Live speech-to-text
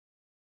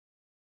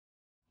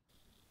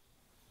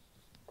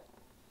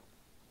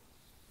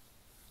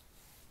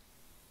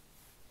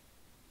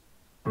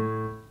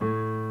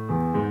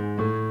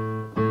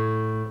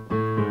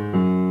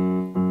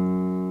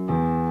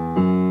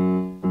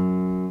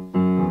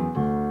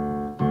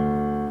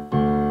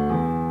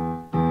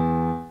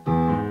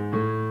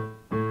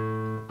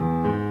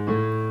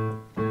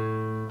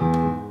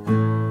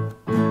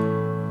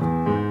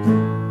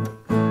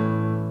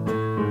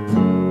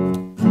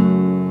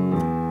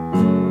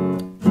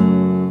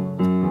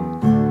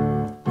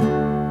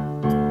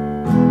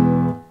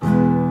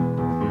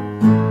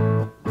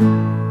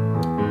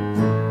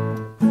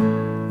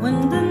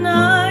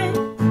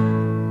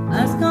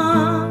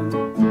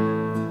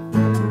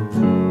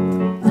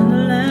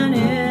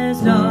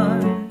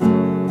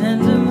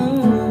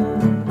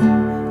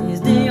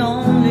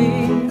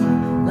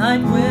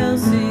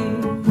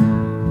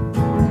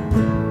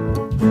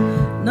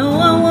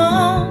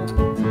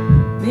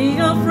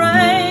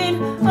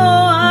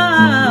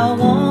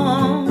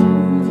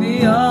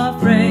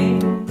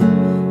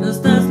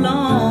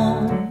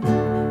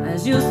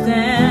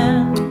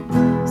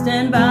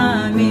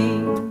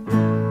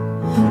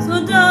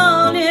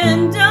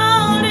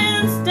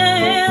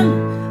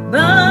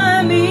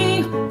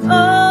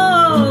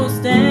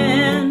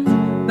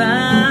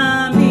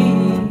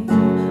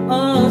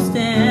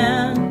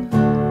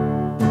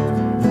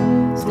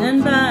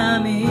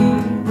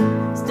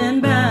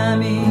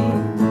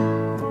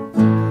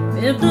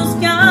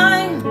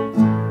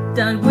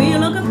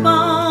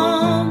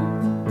fall,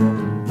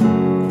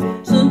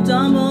 should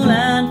tumble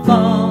and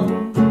fall,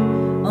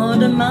 or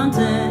the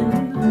mountain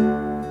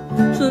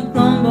should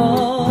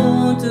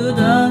crumble to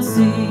the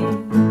sea.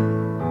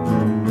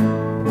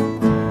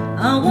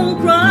 I won't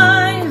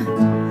cry,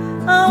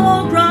 I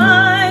won't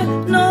cry,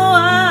 no,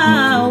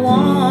 I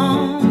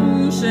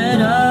won't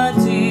shed a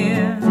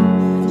tear,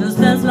 just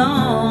as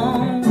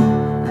long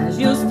as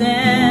you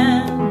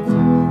stand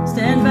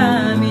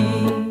by me.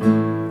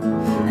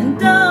 And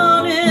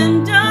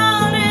darling,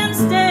 darling,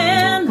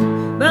 stand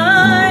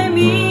by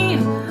me.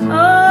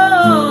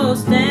 Oh,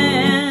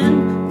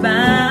 stand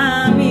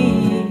by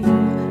me.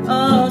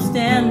 Oh,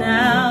 stand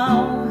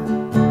now.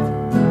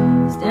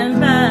 Stand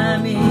by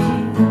me.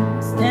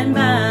 Stand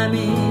by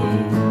me.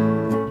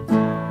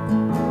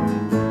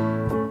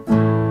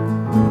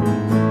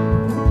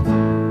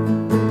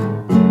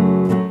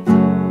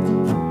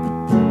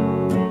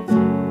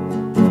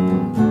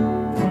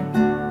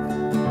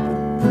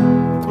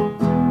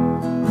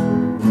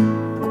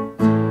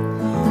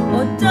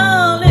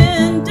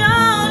 Darling,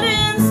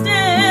 darling,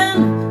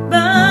 stand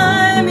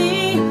by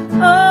me.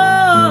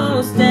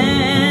 Oh,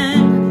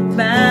 stand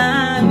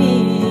by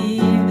me.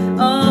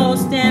 Oh,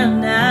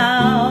 stand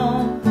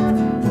now.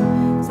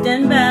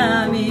 Stand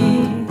by me.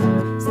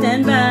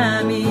 Stand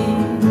by me.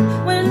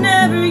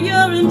 Whenever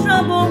you're in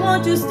trouble,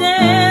 won't you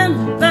stand